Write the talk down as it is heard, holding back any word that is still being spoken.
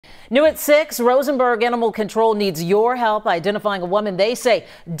New at 6, Rosenberg Animal Control needs your help identifying a woman they say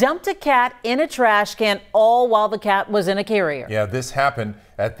dumped a cat in a trash can, all while the cat was in a carrier. Yeah, this happened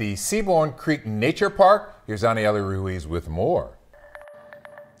at the Seabourne Creek Nature Park. Here's Aniela Ruiz with more.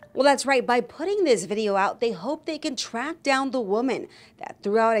 Well, that's right. By putting this video out, they hope they can track down the woman that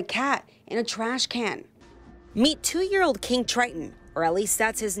threw out a cat in a trash can. Meet 2-year-old King Triton, or at least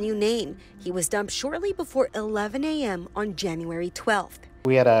that's his new name. He was dumped shortly before 11 a.m. on January 12th.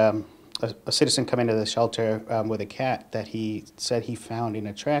 We had a citizen come into the shelter with a cat that he said he found in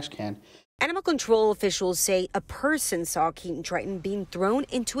a trash can. Animal control officials say a person saw King Triton being thrown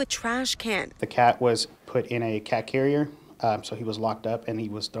into a trash can. The cat was put in a cat carrier, so he was locked up and he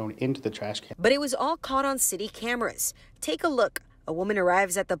was thrown into the trash can. But it was all caught on city cameras. Take a look. A woman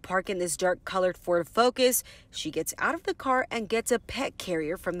arrives at the park in this dark-colored Ford Focus. She gets out of the car and gets a pet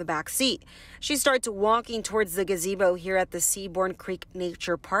carrier from the back seat. She starts walking towards the gazebo here at the Seabourne Creek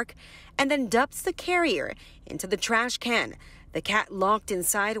Nature Park and then dumps the carrier into the trash can. The cat locked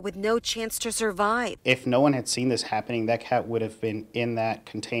inside with no chance to survive. If no one had seen this happening, that cat would have been in that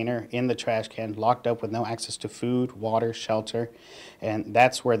container, in the trash can, locked up with no access to food, water, shelter. And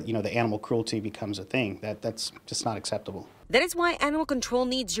that's where, the animal cruelty becomes a thing. That's just not acceptable. That is why animal control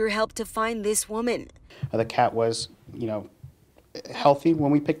needs your help to find this woman. The cat was, healthy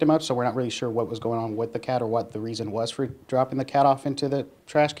when we picked him up, so we're not really sure what was going on with the cat or what the reason was for dropping the cat off into the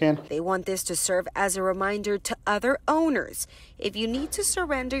trash can. They want this to serve as a reminder to other owners. If you need to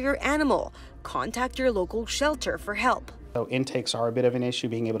surrender your animal, contact your local shelter for help. So intakes are a bit of an issue,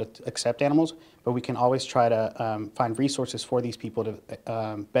 being able to accept animals, but we can always try to find resources for these people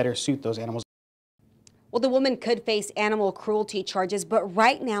to better suit those animals. Well, the woman could face animal cruelty charges, but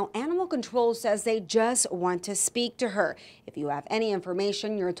right now, Animal Control says they just want to speak to her. If you have any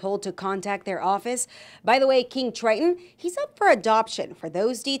information, you're told to contact their office. By the way, King Triton, he's up for adoption. For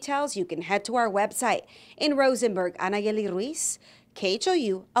those details, you can head to our website. In Rosenberg, Aniela Ruiz,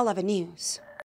 KHOU 11 News.